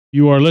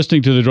You are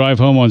listening to The Drive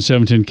Home on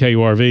 710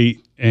 KURV,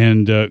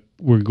 and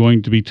we're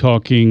going to be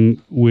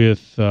talking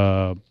with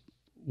the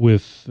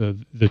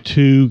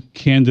two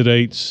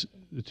candidates,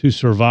 the two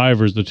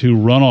survivors, the two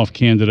runoff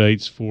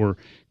candidates for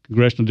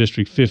Congressional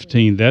District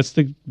 15. That's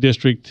the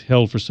district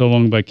held for so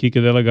long by Kika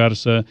de la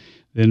Garza,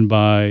 then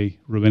by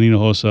Ruben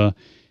Hinojosa.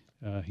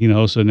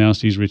 Hinojosa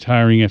announced he's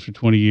retiring after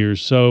 20 years,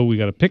 so we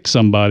got to pick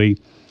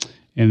somebody.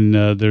 And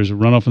there's a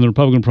runoff in the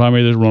Republican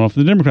primary, there's a runoff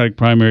in the Democratic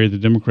primary. The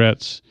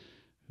Democrats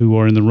who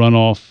are in the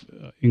runoff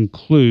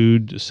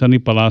include Sonny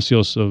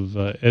Palacios of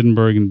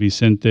Edinburgh and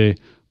Vicente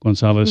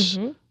Gonzalez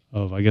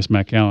of, I guess,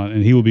 McAllen.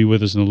 And he will be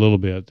with us in a little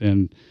bit.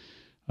 And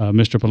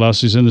Mr.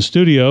 Palacios is in the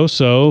studio,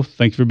 so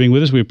thank you for being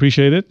with us. We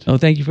appreciate it. Oh,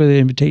 thank you for the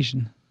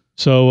invitation.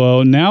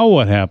 So now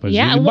what happens?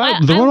 Yeah,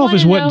 the runoff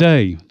is what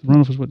day? The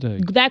runoff is what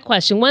day? That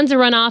question. When's the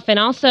runoff? And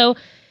also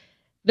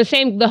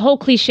the whole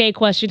cliche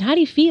question, how do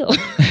you feel?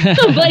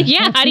 Like,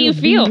 yeah, how do you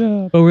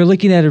feel? Well, we're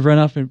looking at a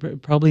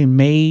runoff probably in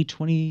May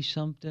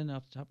 20-something.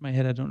 Off the top of my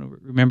head, I don't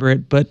remember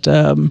it. But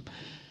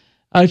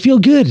I feel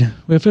good.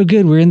 We feel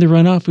good. We're in the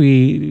runoff.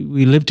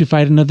 We live to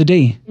fight another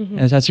day.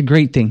 And that's a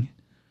great thing.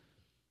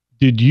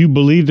 Did you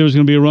believe there was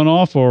going to be a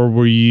runoff, or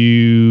were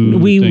you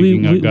we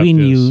knew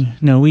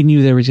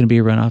there was going to be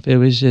a runoff. It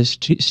was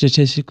just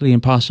statistically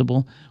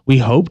impossible. We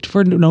hoped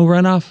for no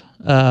runoff,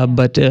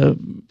 but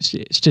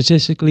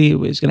statistically it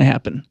was going to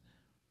happen.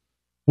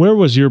 Where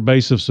was your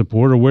base of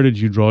support, or where did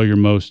you draw your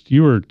most?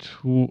 You were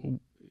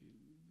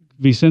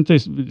Vicente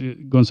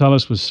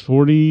Gonzalez was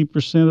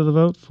 40% of the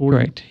vote. 40?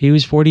 Correct. He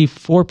was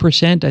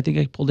 44%. I think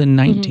I pulled in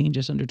 19,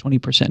 just under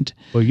 20%.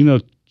 Well, you know,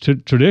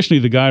 traditionally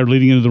the guy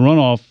leading into the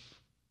runoff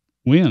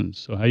wins.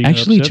 So how you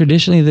actually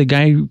traditionally the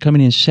guy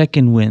coming in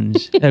second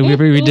wins. we did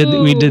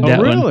that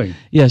really? one.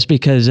 Yes,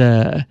 because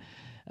they're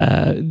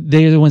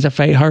the ones that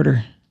fight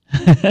harder.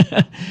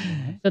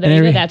 So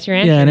that's your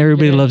answer. Yeah, and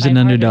everybody loves an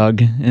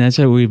underdog, and that's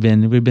how we've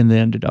been. We've been the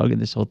underdog in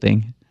this whole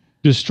thing.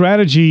 Does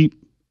strategy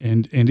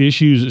and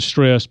issues,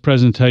 stress,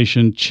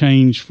 presentation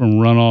change from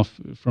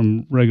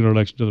regular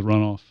election to the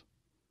runoff?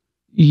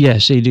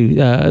 Yes, they do.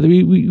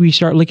 We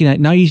start looking at,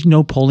 now you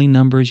know polling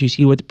numbers. You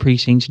see what the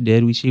precincts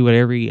did. We see what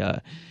every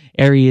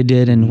area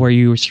did and where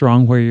you were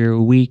strong, where you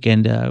were weak,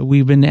 and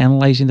we've been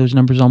analyzing those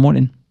numbers all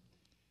morning.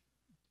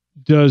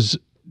 Does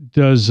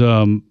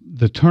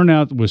the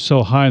turnout was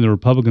so high in the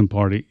Republican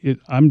Party,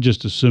 I'm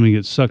just assuming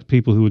it sucked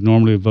people who would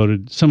normally have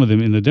voted, some of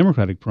them in the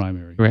Democratic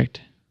primary.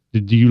 Correct.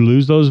 Do you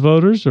lose those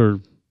voters, or?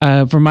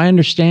 From my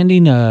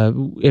understanding,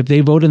 if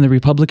they vote in the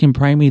Republican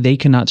primary, they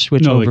cannot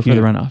switch over for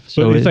the runoff.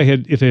 So if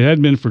they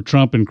had been for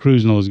Trump and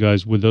Cruz and all those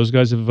guys, would those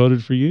guys have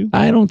voted for you?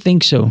 I don't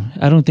think so.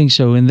 I don't think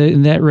so.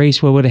 In that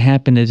race, what would have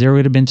happened is there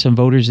would have been some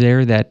voters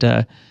there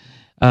that,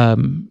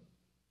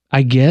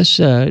 I guess,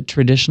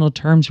 traditional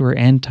terms were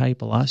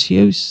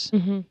anti-Palacios.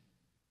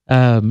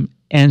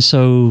 And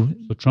so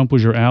Trump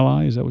was your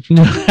ally? Is that what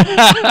you're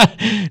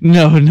saying?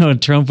 No,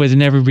 Trump would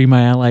never be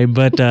my ally.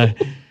 But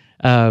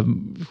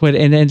what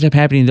ends up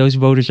happening, those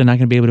voters are not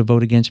going to be able to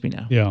vote against me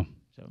now. Yeah,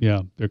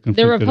 yeah,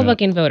 they're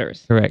Republican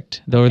voters.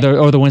 Correct. Or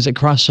the ones that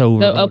cross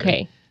over.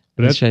 Okay.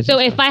 So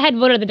if I had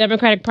voted the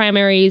Democratic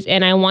primaries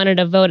and I wanted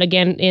to vote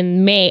again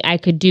in May, I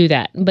could do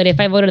that. But if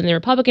I voted in the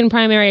Republican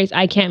primaries,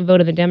 I can't vote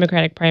in the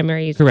Democratic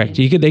primaries. Correct.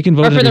 They can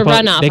vote for the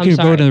runoff. They can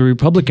vote in the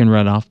Republican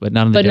runoff, but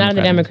not in the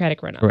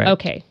Democratic runoff. Correct.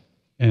 Okay.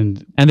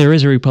 And there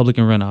is a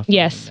Republican runoff.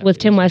 Yes, with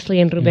Tim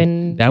Wesley and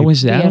Ruben. That one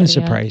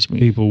surprised me.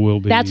 People will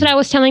be. That's what I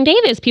was telling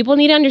Davis. People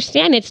need to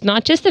understand it's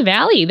not just the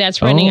Valley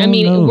that's running.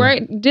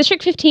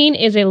 District 15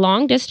 is a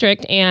long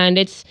district, and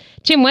it's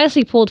Tim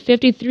Wesley pulled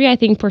 53, I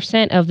think,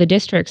 % of the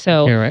district.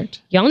 So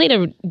y'all need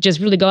to just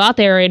really go out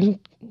there and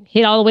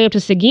hit all the way up to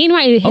Seguin,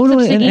 right?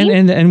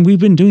 And we've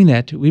been doing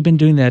that. We've been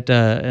doing that.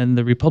 And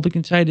the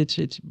Republican side,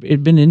 it's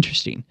been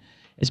interesting.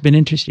 It's been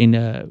interesting.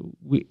 I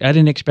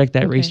didn't expect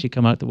that race to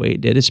come out the way it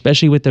did,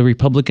 especially with the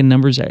Republican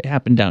numbers that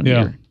happened down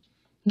here.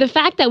 The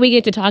fact that we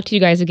get to talk to you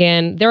guys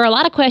again, there are a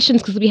lot of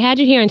questions because we had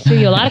you here in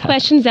studio, a lot of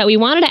questions that we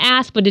wanted to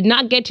ask but did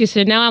not get to.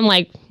 So now I'm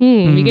like,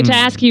 we get to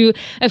ask you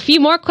a few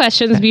more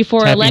questions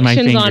before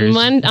elections on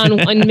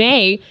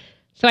May.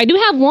 So I do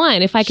have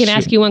one, if I can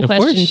ask you one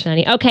question,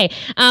 Sonny. Okay,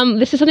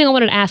 this is something I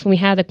wanted to ask when we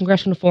had the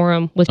Congressional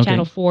Forum with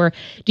Channel 4.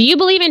 Do you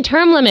believe in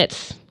term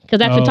limits?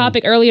 Because that's the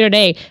topic earlier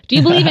today. Do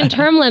you believe in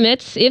term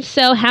limits? If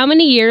so, how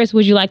many years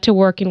would you like to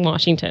work in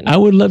Washington? I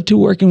would love to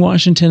work in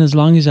Washington as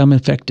long as I'm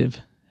effective.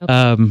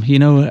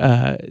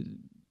 Okay.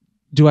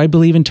 Do I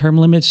believe in term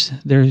limits?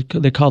 They're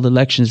called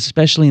elections,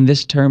 especially in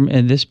this term,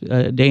 in this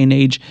day and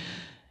age.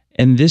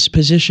 In this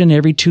position,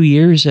 every 2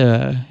 years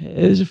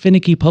is a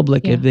finicky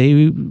public. If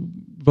they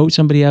vote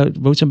somebody out,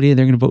 they're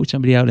going to vote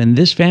somebody out. And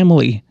this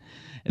family,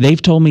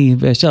 they've told me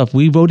themselves,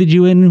 we voted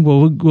you in,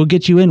 we'll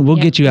get you in, we'll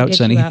get you out,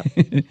 Sonny.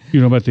 You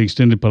know about the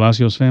extended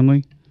Palacios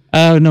family?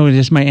 Oh, no,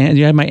 it's my aunt.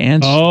 Yeah, my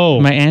aunts.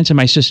 Oh. My aunts and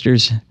my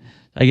sisters.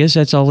 I guess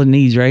that's all it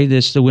needs, right?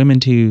 It's the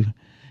women to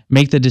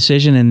make the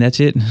decision, and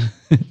that's it. One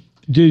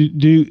of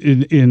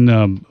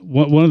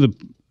the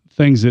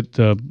things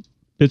that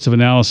bits of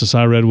analysis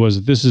I read was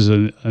that this is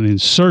an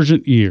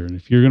insurgent year, and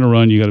if you're going to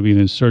run, you got to be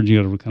an insurgent.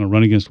 You got to kind of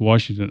run against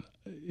Washington.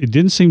 It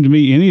didn't seem to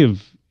me any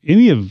of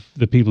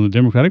the people in the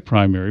Democratic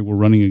primary were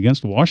running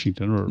against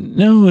Washington or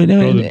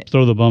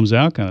throw the bums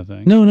out kind of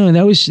thing. No,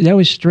 that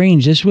was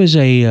strange. This was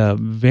a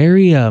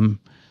very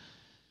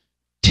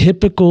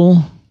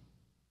typical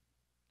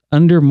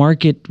under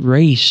market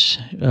race.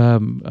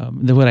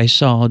 What I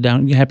saw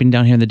happening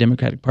down here in the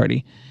Democratic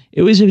Party.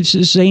 It's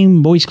the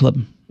same boys club,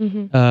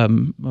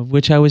 of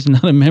which I was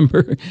not a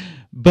member,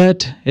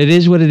 but it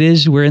is what it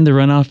is. We're in the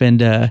runoff,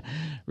 and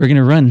we're going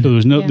to run.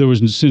 So there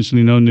was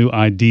essentially no new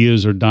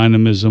ideas or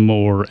dynamism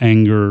or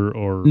anger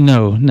or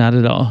no, not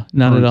at all,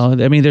 not at all.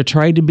 I mean, there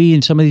tried to be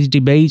in some of these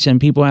debates, and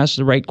people asked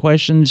the right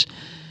questions,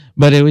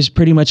 but it was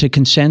pretty much a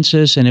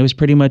consensus, and it was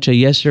pretty much a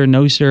yes sir,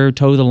 no sir,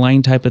 toe the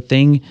line type of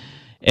thing.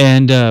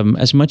 And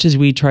as much as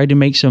we tried to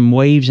make some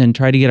waves and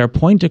try to get our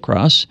point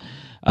across,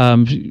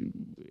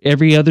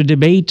 every other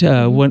debate,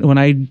 when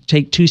I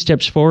take 2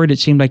 steps forward, it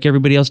seemed like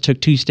everybody else took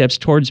 2 steps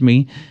towards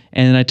me,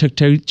 and I took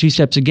 2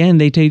 steps again.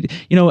 They take,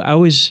 I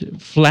was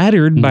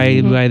flattered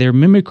by their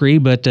mimicry,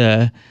 but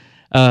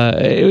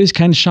it was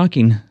kind of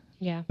shocking.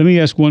 Yeah. Let me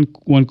ask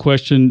one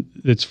question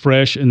that's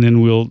fresh, and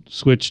then we'll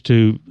switch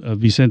to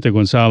Vicente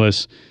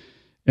Gonzalez.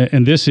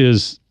 And this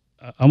is,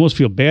 I almost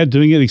feel bad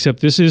doing it,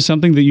 except this is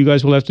something that you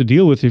guys will have to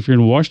deal with if you're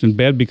in Washington.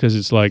 Bad because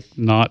it's like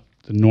not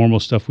the normal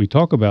stuff we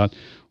talk about.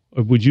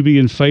 Would you be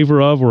in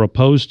favor of or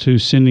opposed to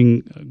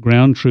sending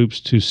ground troops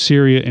to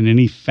Syria in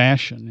any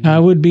fashion? I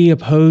would be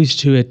opposed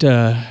to it.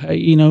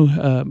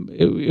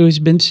 It was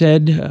been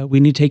said we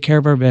need to take care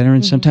of our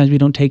veterans. Sometimes we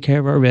don't take care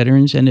of our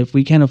veterans, and if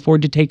we can't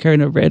afford to take care of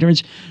our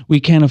veterans,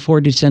 we can't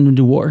afford to send them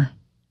to war.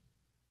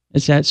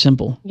 It's that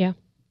simple. Yeah.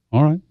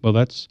 All right. Well,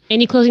 that's...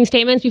 Any closing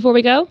statements before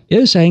we go?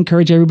 Yes, I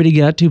encourage everybody to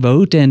get out to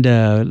vote and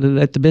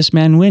let the best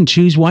man win.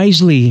 Choose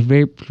wisely.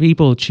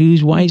 People,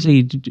 choose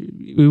wisely.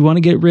 We want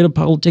to get rid of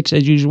politics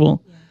as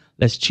usual.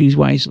 Let's choose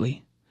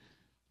wisely.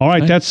 All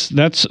right.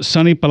 That's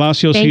Sonny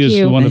Palacios. Thank he is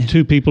you. one of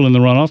 2 people in the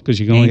runoff because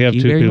you can only have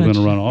 2 people in the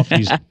runoff.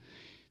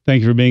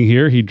 Thank you for being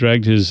here. He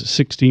dragged his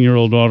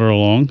 16-year-old daughter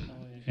along.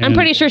 I'm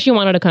pretty sure she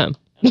wanted to come.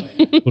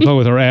 We'll talk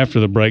with her after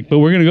the break. But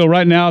we're going to go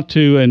right now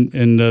to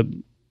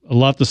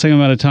allot the same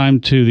amount of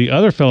time to the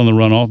other fellow in the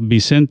runoff,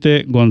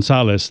 Vicente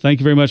Gonzalez. Thank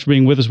you very much for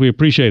being with us. We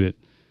appreciate it.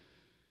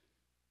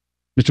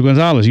 Mr.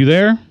 Gonzalez, you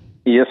there?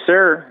 Yes,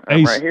 sir.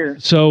 I'm right here.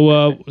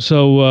 So,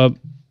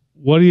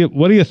 what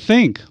do you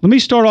think? Let me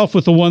start off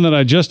with the one that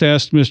I just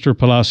asked Mr.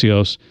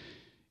 Palacios.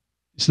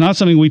 It's not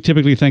something we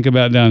typically think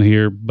about down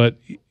here, but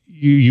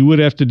you would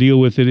have to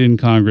deal with it in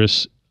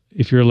Congress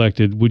if you're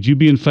elected. Would you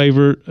be in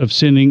favor of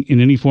sending,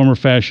 in any form or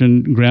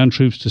fashion, ground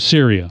troops to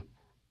Syria?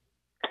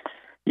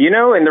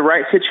 In the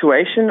right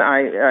situation,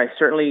 I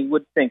certainly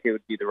would think it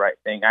would be the right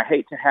thing. I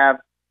hate to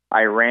have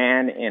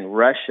Iran and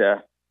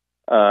Russia,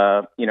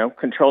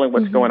 controlling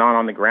what's going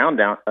on the ground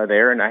down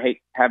there, and I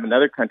hate having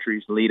other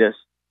countries lead us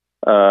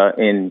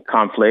in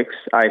conflicts.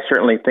 I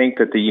certainly think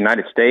that the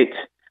United States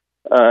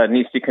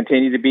needs to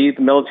continue to be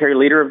the military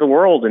leader of the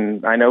world,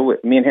 and I know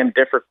me and him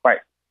differ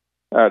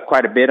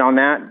quite a bit on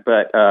that,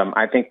 but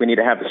I think we need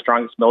to have the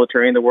strongest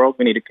military in the world.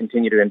 We need to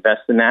continue to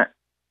invest in that.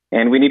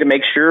 And we need to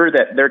make sure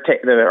that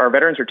that our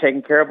veterans are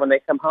taken care of when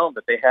they come home,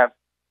 that they have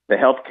the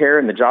health care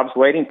and the jobs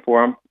waiting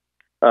for them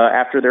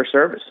after their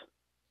service.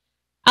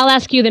 I'll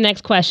ask you the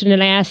next question,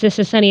 and I asked this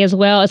to Sonny as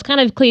well. It's kind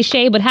of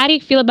cliche, but how do you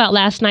feel about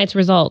last night's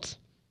results?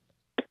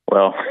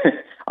 Well,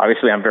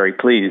 obviously I'm very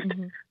pleased.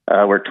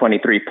 We're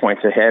 23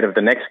 points ahead of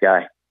the next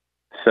guy.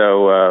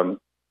 So,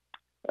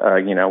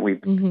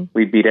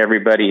 we beat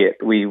everybody.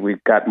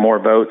 We've got more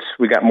votes.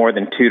 We got more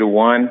than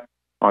 2-1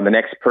 on the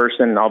next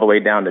person, all the way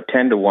down to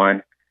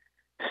 10-1.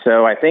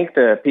 So I think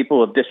the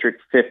people of District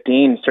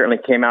 15 certainly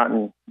came out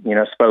and,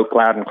 spoke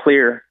loud and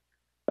clear.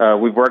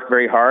 We've worked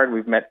very hard.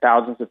 We've met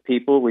thousands of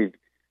people. We've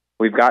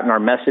gotten our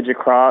message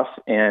across,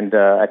 and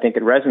I think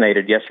it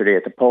resonated yesterday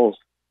at the polls.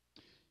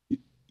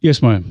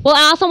 Yes, ma'am. Well,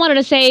 I also wanted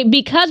to say,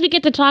 because we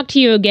get to talk to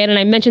you again, and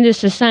I mentioned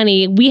this to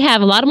Sonny, we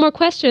have a lot of more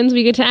questions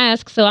we get to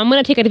ask, so I'm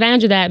going to take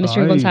advantage of that,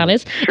 Mr.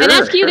 Gonzalez, and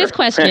ask you this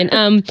question.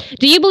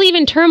 Do you believe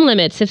in term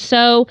limits? If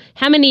so,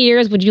 how many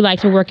years would you like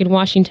to work in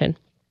Washington?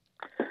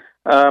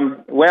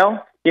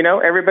 Well,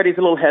 everybody's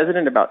a little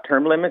hesitant about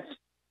term limits.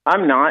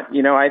 I'm not.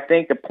 I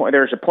think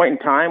there's a point in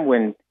time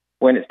when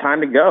it's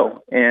time to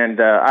go, and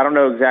I don't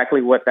know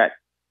exactly what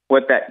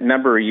that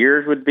number of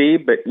years would be,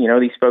 but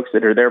these folks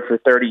that are there for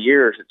 30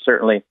 years, it's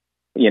certainly,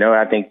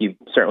 I think you've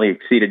certainly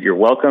exceeded your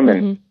welcome,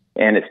 and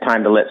it's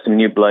time to let some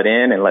new blood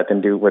in and let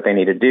them do what they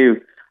need to do.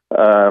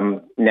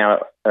 Now,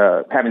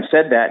 having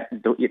said that,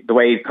 the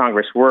way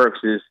Congress works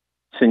is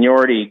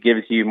seniority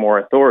gives you more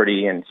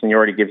authority, and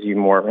seniority gives you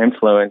more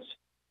influence.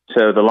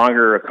 So the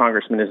longer a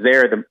congressman is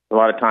there, a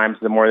lot of times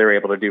the more they're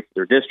able to do for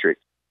their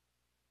district.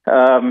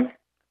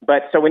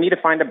 But so we need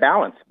to find a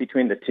balance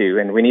between the two,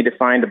 and we need to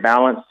find a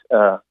balance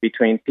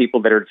between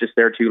people that are just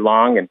there too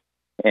long,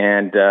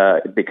 and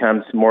it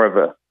becomes more of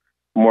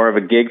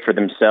a gig for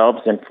themselves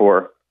than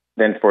for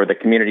the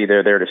community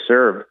they're there to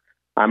serve.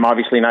 I'm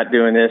obviously not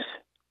doing this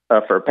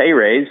for a pay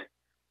raise.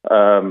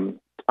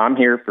 I'm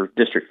here for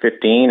District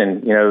 15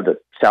 and, the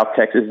South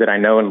Texas that I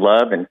know and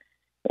love, and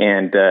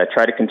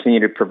try to continue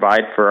to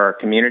provide for our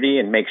community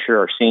and make sure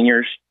our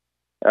seniors,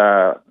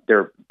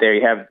 they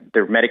have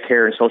their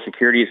Medicare and Social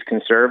Security is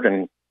conserved,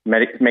 and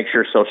make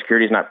sure Social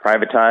Security is not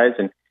privatized.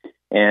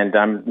 And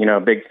I'm, a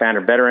big fan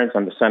of veterans.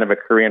 I'm the son of a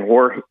Korean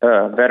War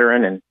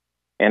veteran,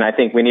 and I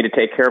think we need to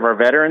take care of our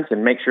veterans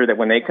and make sure that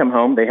when they come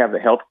home, they have the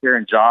health care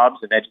and jobs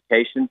and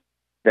education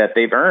that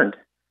they've earned.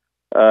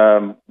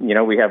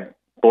 We have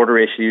border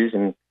issues,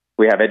 and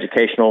we have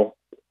educational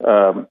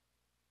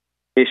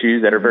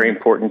issues that are very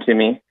important to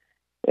me.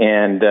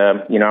 And,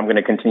 I'm going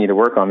to continue to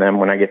work on them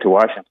when I get to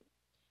Washington.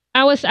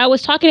 I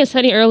was talking to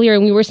Sonny earlier,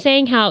 and we were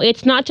saying how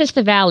it's not just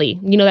the Valley,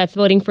 that's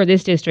voting for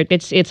this district.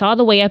 It's all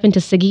the way up into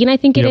Seguin, I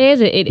think it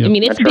is. I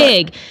mean, it's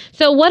big. Right.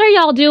 So what are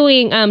y'all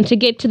doing to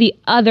get to the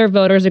other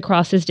voters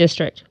across this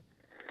district?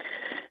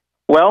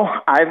 Well,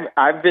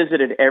 I've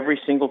visited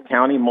every single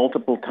county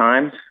multiple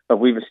times.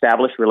 We've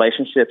established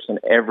relationships in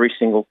every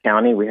single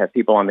county. We have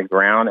people on the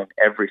ground in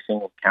every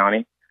single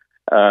county.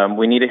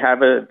 We need to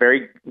have a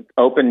very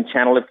open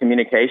channel of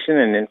communication,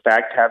 and in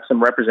fact, have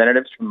some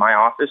representatives from my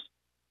office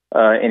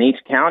in each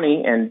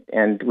county,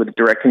 and with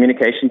direct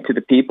communication to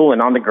the people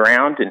and on the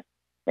ground.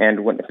 And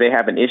if they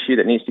have an issue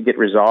that needs to get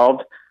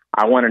resolved,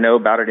 I want to know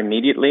about it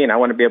immediately, and I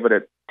want to be able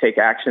to take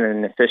action in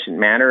an efficient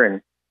manner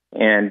and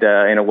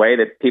in a way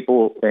that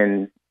people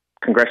in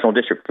Congressional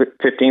District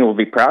 15 will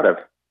be proud of.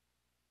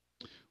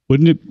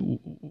 Wouldn't it?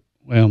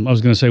 Well, I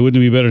was going to say,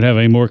 wouldn't it be better to have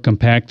a more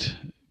compact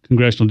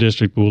congressional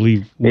district? But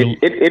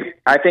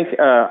I think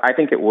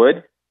it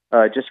would,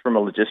 just from a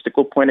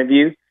logistical point of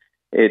view.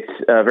 It's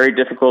very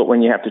difficult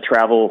when you have to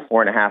travel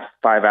 4.5,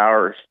 5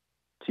 hours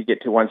to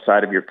get to one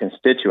side of your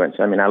constituents.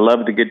 I mean, I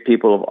love the good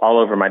people all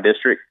over my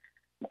district,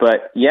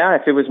 but yeah,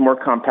 if it was more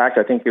compact,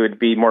 I think it would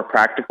be more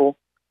practical.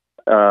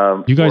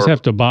 You guys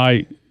have to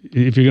buy,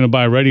 if you're going to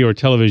buy radio or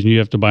television, you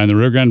have to buy in the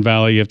Rio Grande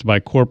Valley, you have to buy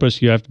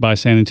Corpus, you have to buy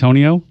San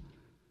Antonio.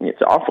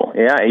 It's awful.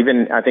 Yeah,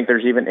 I think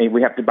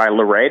we have to buy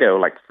Laredo,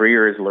 like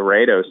Freer is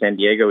Laredo, San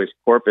Diego is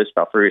Corpus,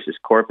 Valfrius is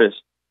Corpus.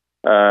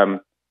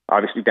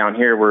 Obviously down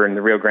here, we're in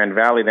the Rio Grande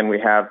Valley. Then we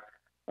have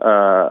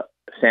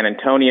San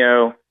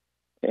Antonio,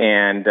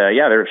 and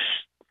there's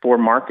 4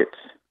 markets.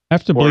 I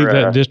have to believe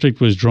that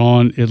district was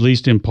drawn, at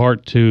least in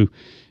part, to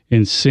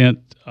incent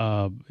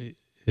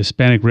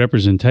Hispanic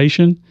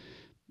representation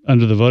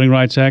under the Voting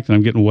Rights Act, and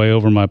I'm getting way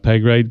over my pay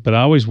grade. But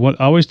I always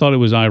thought it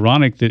was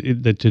ironic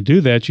that to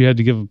do that, you had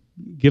to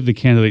give the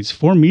candidates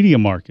 4 media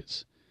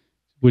markets,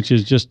 which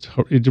is just,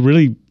 it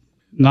really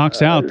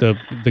knocks out the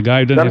guy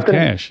who doesn't have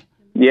cash.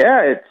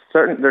 Yeah, it's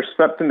certain. There's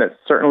something that's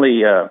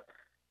certainly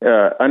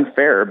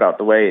unfair about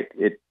the way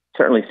it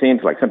certainly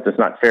seems like something's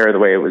not fair the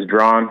way it was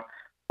drawn.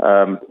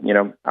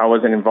 I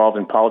wasn't involved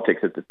in politics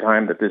at the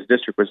time that this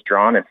district was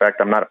drawn. In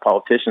fact, I'm not a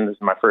politician. This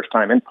is my first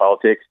time in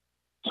politics,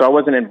 so I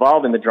wasn't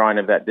involved in the drawing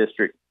of that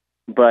district.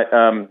 But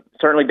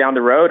certainly down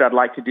the road, I'd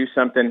like to do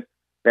something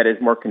that is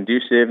more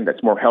conducive and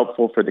that's more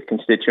helpful for the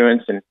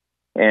constituents,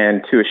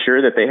 and to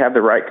assure that they have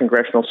the right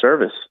congressional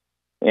service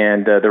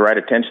and the right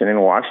attention in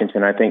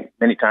Washington. I think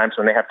many times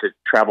when they have to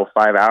travel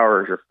 5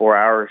 hours or 4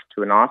 hours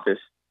to an office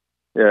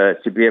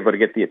to be able to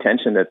get the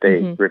attention that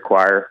they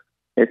require,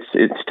 it's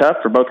tough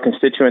for both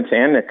constituents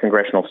and the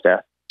congressional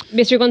staff.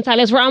 Mr.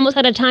 Gonzalez, we're almost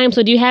out of time,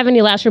 so do you have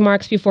any last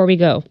remarks before we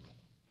go?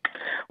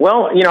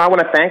 Well, I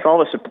want to thank all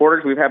the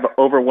supporters. We've had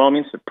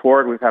overwhelming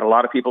support. We've had a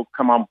lot of people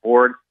come on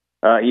board,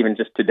 even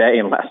just today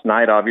and last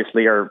night.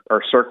 Obviously, our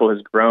circle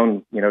has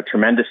grown,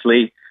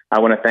 tremendously. I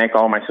want to thank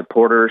all my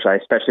supporters. I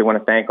especially want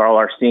to thank all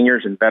our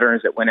seniors and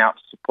veterans that went out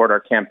to support our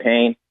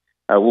campaign.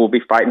 We'll be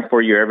fighting for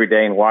you every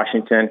day in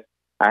Washington.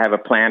 I have a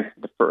plan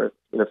for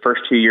the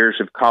first 2 years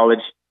of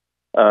college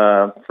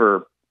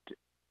for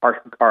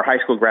our high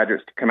school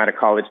graduates to come out of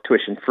college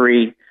tuition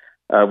free.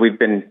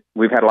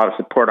 We've had a lot of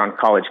support on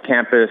college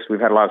campus.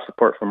 We've had a lot of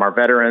support from our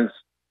veterans,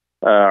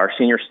 our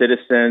senior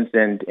citizens,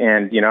 and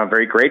I'm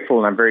very grateful,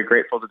 and I'm very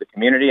grateful to the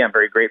community. I'm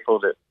very grateful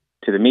to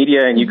the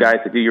media and you guys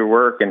that do your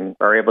work and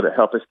are able to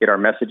help us get our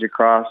message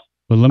across.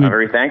 Well, I'm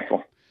very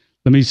thankful.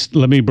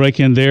 Let me break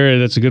in there.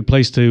 That's a good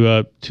place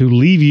to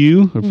leave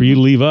you, or for you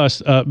to leave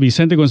us.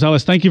 Vicente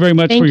Gonzalez, thank you very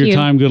much for your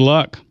time. Good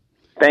luck.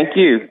 Thank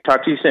you.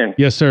 Talk to you soon.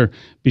 Yes, sir.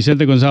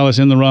 Vicente Gonzalez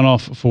in the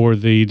runoff for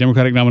the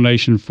Democratic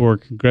nomination for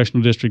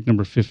Congressional District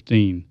number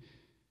 15.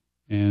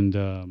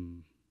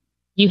 And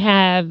you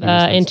have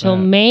until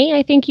May.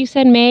 I think you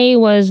said May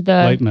was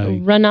the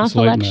runoff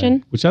election,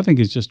 May, which I think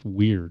is just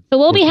weird. So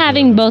we'll be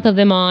having both of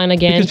them on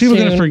again because people are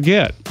going to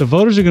forget. The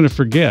voters are going to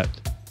forget.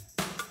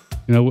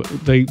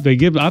 They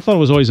give. I thought it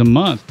was always a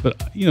month, but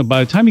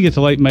by the time you get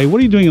to late May, what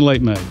are you doing in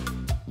late May?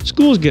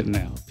 School's getting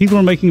out. People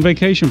are making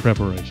vacation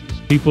preparations.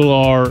 People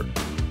are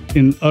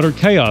in utter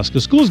chaos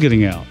because school's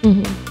getting out.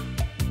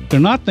 They're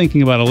not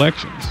thinking about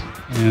elections,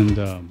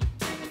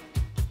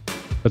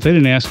 but they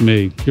didn't ask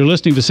me. You're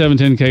listening to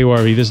 710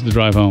 KURV. This is The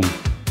Drive Home.